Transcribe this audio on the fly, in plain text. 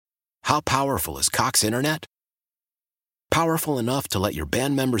How powerful is Cox Internet? Powerful enough to let your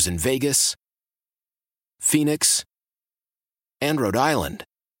band members in Vegas, Phoenix, and Rhode Island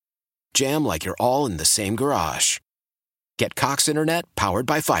jam like you're all in the same garage. Get Cox Internet powered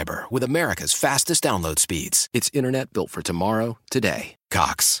by fiber with America's fastest download speeds. It's internet built for tomorrow, today.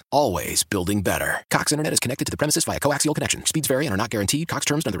 Cox, always building better. Cox Internet is connected to the premises via coaxial connection. Speeds vary and are not guaranteed. Cox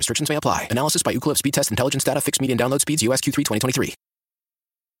terms and other restrictions may apply. Analysis by Ookla Speed Test Intelligence Data. Fixed median download speeds. US Q3 2023.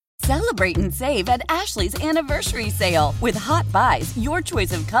 Celebrate and save at Ashley's Anniversary Sale. With Hot Buys, your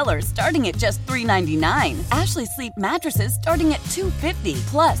choice of colors starting at just $3.99. Ashley Sleep mattresses starting at $2.50.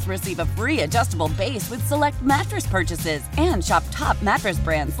 Plus, receive a free adjustable base with select mattress purchases. And shop top mattress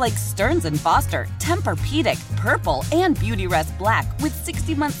brands like Stearns & Foster, Tempur-Pedic, Purple, and Beautyrest Black with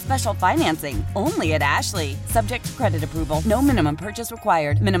 60-month special financing. Only at Ashley. Subject to credit approval. No minimum purchase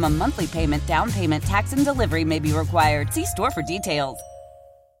required. Minimum monthly payment, down payment, tax, and delivery may be required. See store for details.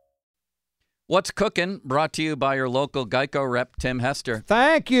 What's Cooking? Brought to you by your local Geico rep, Tim Hester.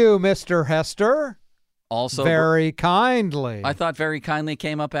 Thank you, Mr. Hester. Also, very kindly. I thought very kindly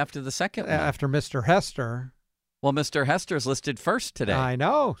came up after the second one. After Mr. Hester. Well, Mr. Hester's listed first today. I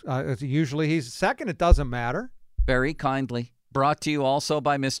know. Usually he's second. It doesn't matter. Very kindly. Brought to you also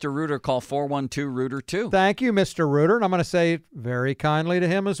by Mr. Reuter. Call 412-REUTER-2. Thank you, Mr. Reuter. And I'm going to say very kindly to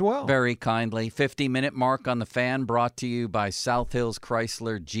him as well. Very kindly. 50-minute mark on the Fan brought to you by South Hills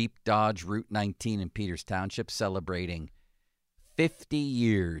Chrysler, Jeep, Dodge, Route 19 in Peters Township, celebrating 50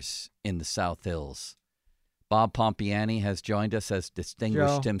 years in the South Hills. Bob Pompiani has joined us, has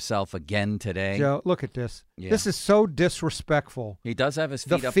distinguished himself again today. Joe, look at this. Yeah. This is so disrespectful. He does have his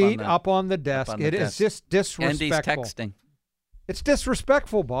feet, up on the desk. It is just disrespectful. And he's texting. It's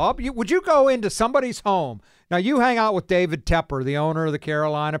disrespectful, Bob. Would you go into somebody's home? Now, you hang out with David Tepper, the owner of the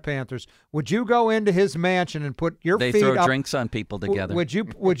Carolina Panthers. Would you go into his mansion and put your feet up? They throw drinks on people together. Would you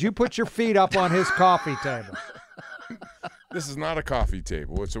put your feet up on his coffee table? This is not a coffee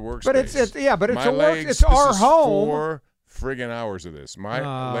table. It's a workspace. But it's It's our home. 4 friggin' hours of this.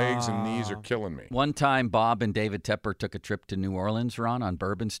 My legs and knees are killing me. One time, Bob and David Tepper took a trip to New Orleans, Ron, on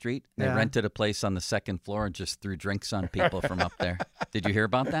Bourbon Street. They rented a place on the second floor and just threw drinks on people from up there. Did you hear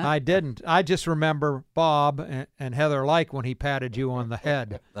about that? I didn't. I just remember Bob and Heather Like when he patted you on the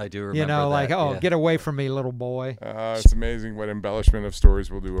head. I do remember that. Get away from me, little boy. It's amazing what embellishment of stories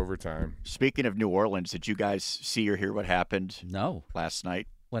we'll do over time. Speaking of New Orleans, did you guys see or hear what happened? No. Last night?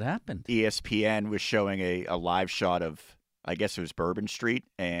 What happened? ESPN was showing a live shot of, I guess it was Bourbon Street,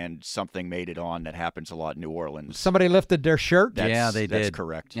 and something made it on that happens a lot in New Orleans. Somebody lifted their shirt? They did. That's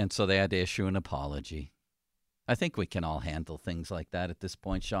correct. And so they had to issue an apology. I think we can all handle things like that at this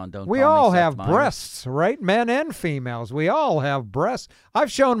point, Sean. Don't we call all me have Seth Meyers. breasts, right? Men and females. We all have breasts.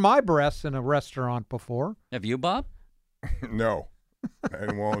 I've shown my breasts in a restaurant before. Have you, Bob? No,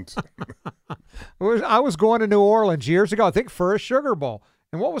 I won't. I was going to New Orleans years ago, I think, for a Sugar Bowl.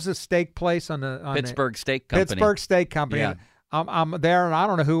 And what was the steak place on the Pittsburgh Steak Company? Pittsburgh Steak Company. Yeah. I'm there, and I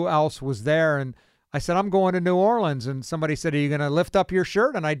don't know who else was there. And I said, I'm going to New Orleans. And somebody said, are you going to lift up your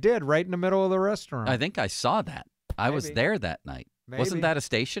shirt? And I did, right in the middle of the restaurant. I think I saw that. I was there that night. Maybe. Wasn't that a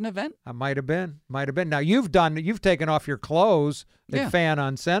station event? I might have been. Now, you've taken off your clothes at Fan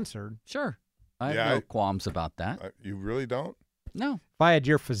Uncensored. Sure. I have no qualms about that. You really don't? No. If I had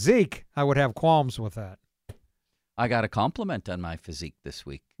your physique, I would have qualms with that. I got a compliment on my physique this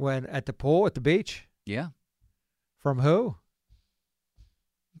week. When at the pool, at the beach? Yeah. From who?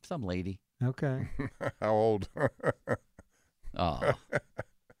 Some lady. Okay. How old? Oh.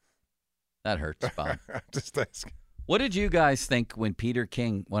 That hurts, Bob. Just asking. What did you guys think when Peter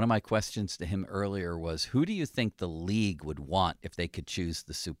King, one of my questions to him earlier was, who do you think the league would want if they could choose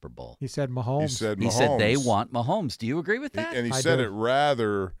the Super Bowl? He said Mahomes. He said they want Mahomes. Do you agree with that? And he said it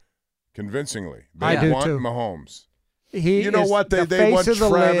rather convincingly. They I do want too. Mahomes. You know what? They want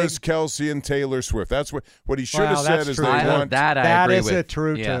Travis Kelce and Taylor Swift. That's what he should have said. Is true. they want that. I agree with. That is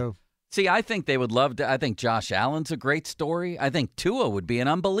true too. See, I think they would love to. I think Josh Allen's a great story. I think Tua would be an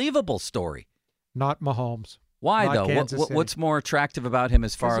unbelievable story. Not Mahomes. Why Not though? What's more attractive about him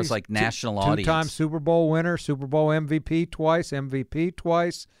as far as like national audience? Two-time Super Bowl winner, Super Bowl MVP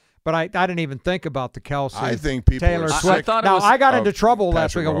twice. But I didn't even think about the Kelce. I think people Taylor are Swift. sick. I got into trouble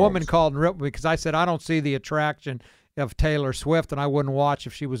last Patrick week. A woman Mahomes. called and ripped me because I said I don't see the attraction of Taylor Swift, and I wouldn't watch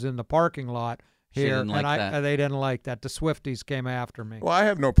if she was in the parking lot here. She didn't like that. They didn't like that. The Swifties came after me. Well, I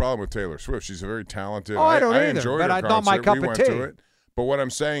have no problem with Taylor Swift. She's a very talented. I don't either, enjoyed but her I thought my concert. cup We of went tea. to it. But what I'm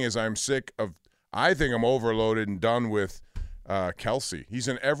saying is I'm sick of. I think I'm overloaded and done with Kelsey. He's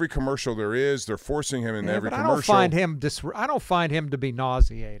in every commercial there is. They're forcing him in every but commercial. I don't find him to be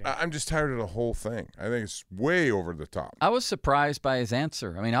nauseating. I'm just tired of the whole thing. I think it's way over the top. I was surprised by his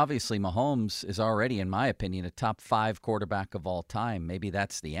answer. I mean, obviously, Mahomes is already, in my opinion, a top 5 quarterback of all time. Maybe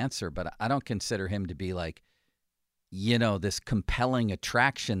that's the answer, but I don't consider him to be like, this compelling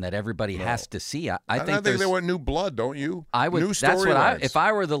attraction that everybody has to see. I think they want new blood, don't you? I would. New That's what if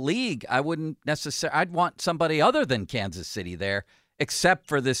I were the league, I wouldn't necessarily. I'd want somebody other than Kansas City there, except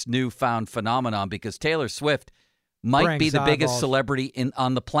for this newfound phenomenon, because Taylor Swift might be the biggest celebrity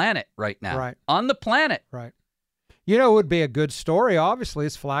on the planet right now. Right. On the planet. Right. It would be a good story, obviously,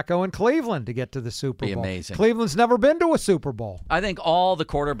 is Flacco in Cleveland to get to the Super Bowl. Be amazing. Cleveland's never been to a Super Bowl. I think all the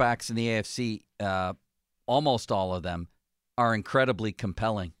quarterbacks in the AFC, almost all of them, are incredibly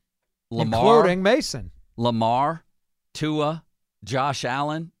compelling. Including Mason. Lamar, Tua, Josh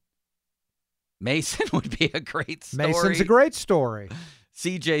Allen. Mason would be a great story. Mason's a great story.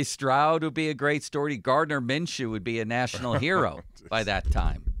 C.J. Stroud would be a great story. Gardner Minshew would be a national hero by that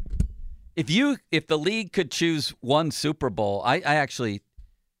time. If the league could choose one Super Bowl, I actually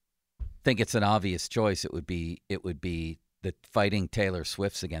think it's an obvious choice. It would be the Fighting Taylor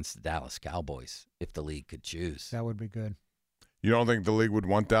Swifts against the Dallas Cowboys if the league could choose. That would be good. You don't think the league would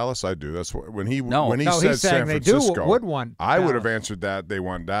want Dallas? I do. That's what when he he's said saying San Francisco, they would want I Dallas. would have answered that they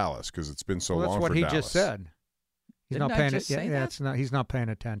want Dallas because it's been so long for Dallas. That's what he just said. He's Didn't not paying. I just say that? He's not paying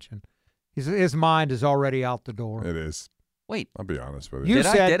attention. His mind is already out the door. It is. Wait, I'll be honest with you.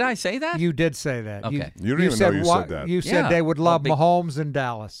 Did I say that? You did say that. Okay. You don't even know you said that. You said they would love Mahomes and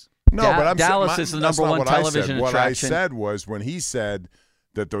Dallas. No, but I'm Dallas saying is the number one television attraction. What I said was when he said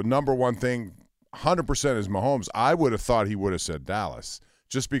that the number one thing 100% is Mahomes, I would have thought he would have said Dallas.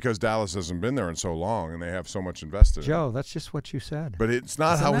 Just because Dallas hasn't been there in so long and they have so much invested. Joe, that's just what you said. But it's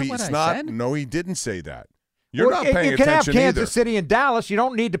not Isn't how that he. what It's I not. said? No, he didn't say that. You're not paying You can have attention Kansas either. City and Dallas. You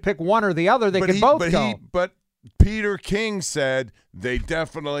don't need to pick one or the other. They can both go. But Peter King said they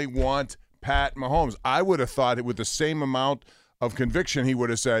definitely want Pat Mahomes. I would have thought it with the same amount of conviction he would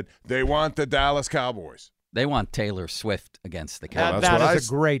have said they want the Dallas Cowboys. They want Taylor Swift against the Cowboys. That is a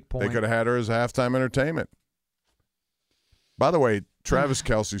great point. They could have had her as halftime entertainment. By the way, Travis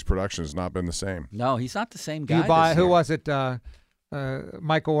Kelce's production has not been the same. No, he's not the same guy. Who was it?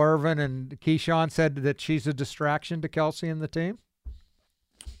 Michael Irvin and Keyshawn said that she's a distraction to Kelsey and the team.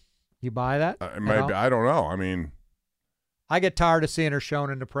 You buy that? Maybe I don't know. I mean, I get tired of seeing her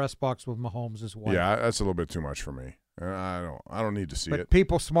shown in the press box with Mahomes as well. Yeah, that's a little bit too much for me. I don't need to see it. But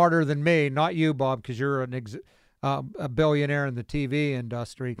people smarter than me, not you, Bob, because you're a billionaire in the TV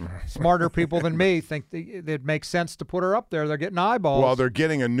industry. Smarter people than me think it makes sense to put her up there. They're getting eyeballs. Well, they're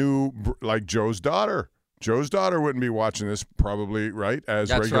getting a new, like Joe's daughter. Joe's daughter wouldn't be watching this probably, right?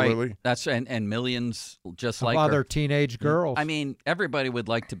 That's regularly. Right. That's and millions just like other her. Teenage girls. I mean, everybody would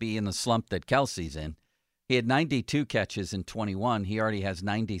like to be in the slump that Kelsey's in. He had 92 catches in 21. He already has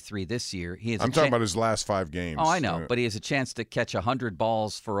 93 this year. I'm talking about his last 5 games. Oh, I know, but he has a chance to catch 100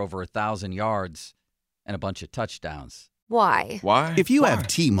 balls for over 1,000 yards and a bunch of touchdowns. Why? If you have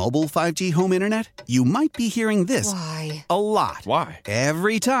T-Mobile 5G home internet, you might be hearing this Why? a lot. Why?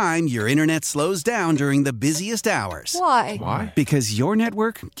 Every time your internet slows down during the busiest hours. Why? Because your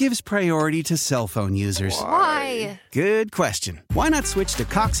network gives priority to cell phone users. Why? Good question. Why not switch to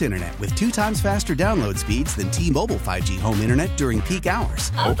Cox Internet with 2 times faster download speeds than T-Mobile 5G home internet during peak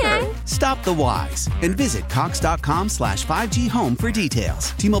hours? Okay. Stop the whys and visit cox.com/5G home for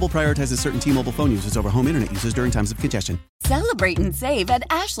details. T-Mobile prioritizes certain T-Mobile phone users over home internet users during times of congestion. Celebrate and save at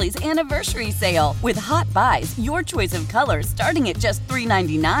Ashley's Anniversary Sale. With Hot Buys, your choice of colors starting at just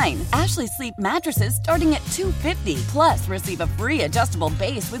 $3.99. Ashley Sleep mattresses starting at $2.50. Plus, receive a free adjustable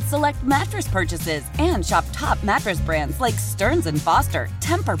base with select mattress purchases. And shop top mattress brands like Stearns & Foster,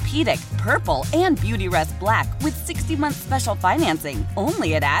 Tempur-Pedic, Purple, and Beautyrest Black with 60-month special financing.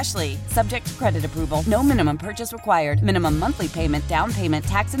 Only at Ashley. Subject to credit approval. No minimum purchase required. Minimum monthly payment, down payment,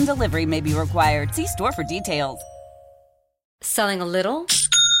 tax, and delivery may be required. See store for details. Selling a little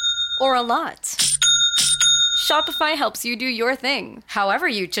or a lot? Shopify helps you do your thing, however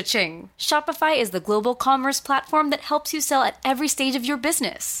you cha-ching. Shopify is the global commerce platform that helps you sell at every stage of your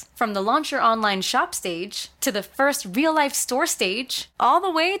business. From the launch your online shop stage, to the first real-life store stage, all the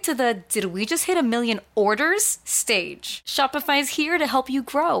way to the did we just hit 1 million orders stage. Shopify's here to help you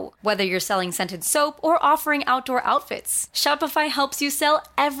grow. Whether you're selling scented soap or offering outdoor outfits, Shopify helps you sell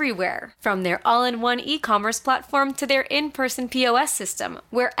everywhere. From their all-in-one e-commerce platform to their in-person POS system,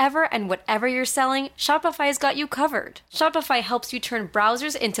 wherever and whatever you're selling, Shopify's got you covered. Shopify helps you turn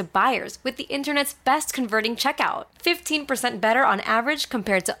browsers into buyers with the internet's best converting checkout. 15% better on average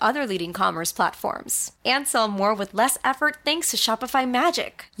compared to other leading commerce platforms. And sell more with less effort thanks to Shopify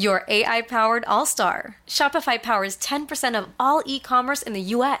Magic, your AI-powered all-star. Shopify powers 10% of all e-commerce in the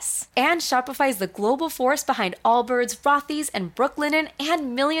U.S. And Shopify is the global force behind Allbirds, Rothy's, and Brooklinen,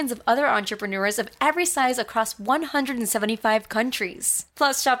 and millions of other entrepreneurs of every size across 175 countries.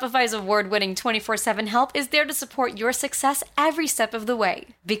 Plus, Shopify's award-winning 24/7 help is there to support your success every step of the way.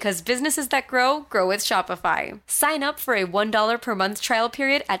 Because businesses that grow, grow with Shopify. Sign up for a $1 per month trial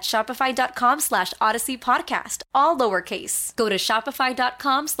period at shopify.com/Odyssey Podcast, all lowercase. Go to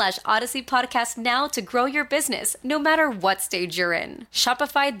shopify.com/Odyssey Podcast now to grow your business, no matter what stage you're in.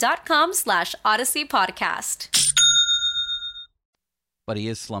 Shopify.com/Odyssey Podcast. But he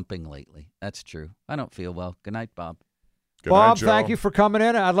is slumping lately. That's true. I don't feel well. Good night, Bob. Good Bob, night, thank you for coming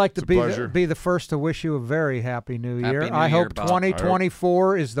in. I'd like to pleasure. be the first to wish you a very happy New Year. Happy New I Year, hope Bob.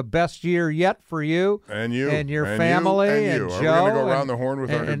 2024 is the best year yet for you And you. and your and family you, and you. Joe. Are we going to go around the horn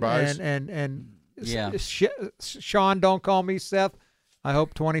with our goodbyes? Yeah. Sean, don't call me Seth. I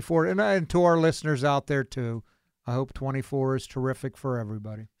hope 24, and to our listeners out there too, I hope 24 is terrific for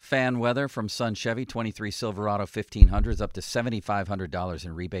everybody. Fan weather from Sun Chevy, 23 Silverado 1500s up to $7,500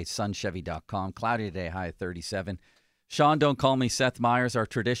 in rebates. Sunchevy.com. Cloudy today, high at 37. Sean, don't call me Seth Meyers. Our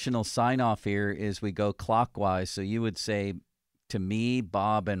traditional sign-off here is we go clockwise. So you would say to me,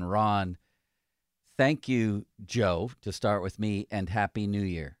 Bob, and Ron, thank you, Joe, to start with me, and Happy New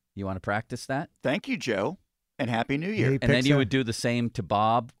Year. You want to practice that? Thank you, Joe, and Happy New Year. And then you would do the same to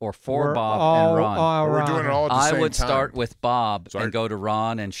Bob or for Bob and Ron. We're doing it all at the I same would time. start with Bob Sorry. and go to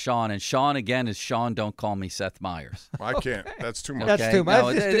Ron and Sean. And Sean, again, is Sean, don't call me Seth Myers. I can't. That's too much. That's Okay? too much. No,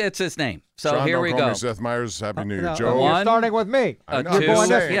 it's his name. So Sean, here don't we call go. me Seth Myers. Happy New Year. No, Joe. you're One, starting with me. I know, Two, I'm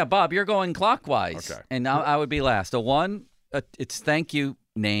saying. yeah, Bob, you're going clockwise. Okay. And now I would be last. A one, it's thank you,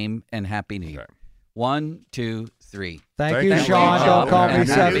 name, and Happy New Year. Okay. 1, 2, 3. Thank you, Thank you, Sean. Bob. Don't call me And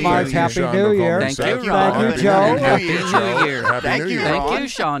Seth Happy Myers. New Year. Happy Sean, New don't call Year. me Thank Seth you, Myers. Ron. Thank you, And Joe. Happy New Happy Year. New Year. Happy Thank New you, Year. Thank Ron. you,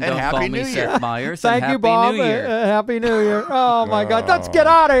 Sean. And Don't Happy call me New Seth Year. Myers. Thank and you, Bob. Happy New Year. Happy New Year. Oh, my God. Let's get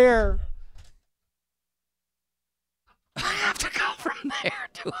out of here. I have to go from there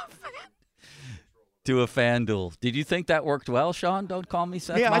to a FanDuel. Did you think that worked well, Sean? Don't call me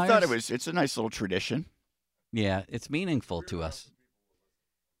Seth Yeah, Myers. I thought it's a nice little tradition. Yeah, it's meaningful to us,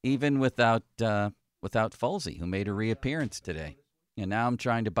 even without Folsey, who made a reappearance today. And now I'm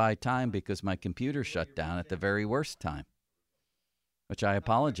trying to buy time because my computer shut down at the very worst time, which I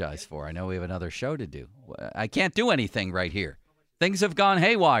apologize for. I know we have another show to do. I can't do anything right here. Things have gone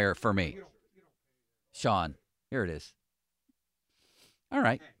haywire for me. Sean, here it is. All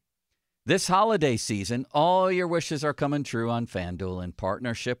right. This holiday season, all your wishes are coming true on FanDuel in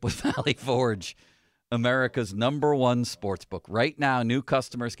partnership with Valley Forge, America's #1 sportsbook. Right now, new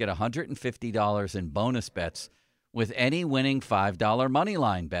customers get $150 in bonus bets with any winning $5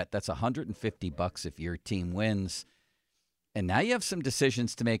 moneyline bet. That's $150 if your team wins. And now you have some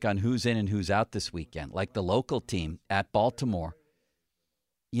decisions to make on who's in and who's out this weekend, like the local team at Baltimore.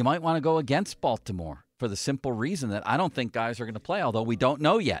 You might want to go against Baltimore for the simple reason that I don't think guys are going to play, although we don't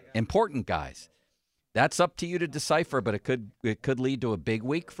know yet. Important guys. That's up to you to decipher, but it could lead to a big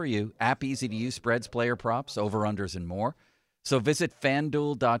week for you. App easy to use, spreads, player props, over-unders, and more. So visit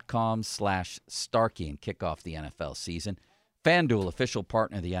FanDuel.com/Starkey and kick off the NFL season. FanDuel, official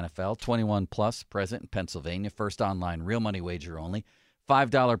partner of the NFL, 21 plus, present in Pennsylvania. First online, real money wager only.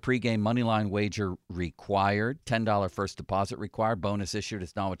 $5 pregame moneyline wager required. $10 first deposit required. Bonus issued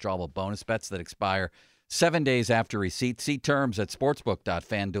as non-withdrawable bonus bets that expire 7 days after receipt. See terms at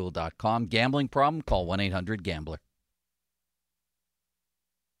sportsbook.fanduel.com. Gambling problem? Call 1-800-GAMBLER.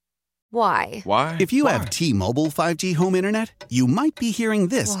 Why? Why? If you have T-Mobile 5G home internet, you might be hearing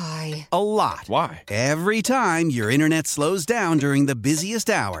this Why? a lot. Why? Every time your internet slows down during the busiest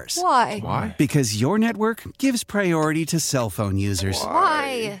hours. Why? Why? Because your network gives priority to cell phone users.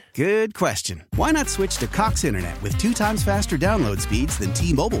 Why? Good question. Why not switch to Cox Internet with 2 times faster download speeds than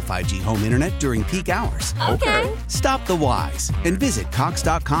T-Mobile 5G home internet during peak hours? Okay. Stop the whys and visit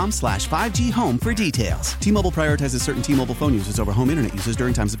Cox.com/5G home for details. T-Mobile prioritizes certain T-Mobile phone users over home internet users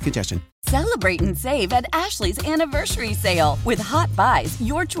during times of congestion. Celebrate and save at Ashley's Anniversary Sale. With Hot Buys,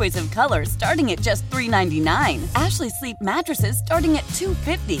 your choice of colors starting at just $3.99. Ashley Sleep mattresses starting at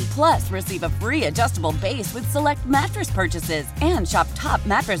 $2.50. Plus, receive a free adjustable base with select mattress purchases. And shop top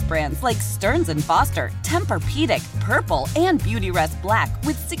mattress brands like Stearns & Foster, Tempur-Pedic, Purple, and Beautyrest Black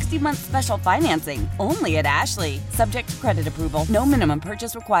with 60-month special financing. Only at Ashley. Subject to credit approval. No minimum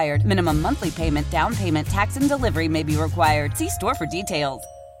purchase required. Minimum monthly payment, down payment, tax, and delivery may be required. See store for details.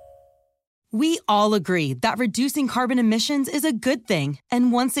 We all agree that reducing carbon emissions is a good thing.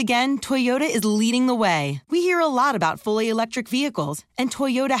 And once again, Toyota is leading the way. We hear a lot about fully electric vehicles, and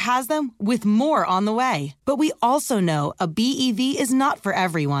Toyota has them with more on the way. But we also know a BEV is not for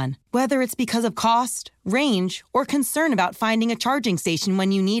everyone. Whether it's because of cost, range, or concern about finding a charging station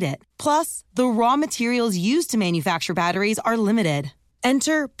when you need it. Plus, the raw materials used to manufacture batteries are limited.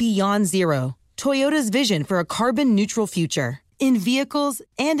 Enter Beyond Zero, Toyota's vision for a carbon-neutral future. In vehicles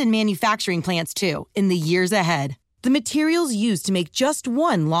and in manufacturing plants, too, in the years ahead. The materials used to make just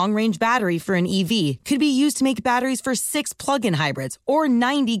one long-range battery for an EV could be used to make batteries for 6 plug-in hybrids or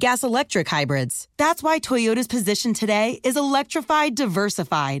 90 gas-electric hybrids. That's why Toyota's position today is electrified,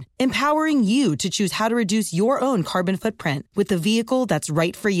 diversified, empowering you to choose how to reduce your own carbon footprint with the vehicle that's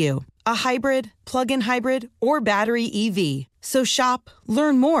right for you. A hybrid, plug-in hybrid, or battery EV. So shop,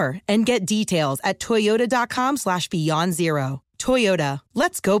 learn more, and get details at toyota.com/beyondzero. Toyota,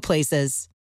 let's go places.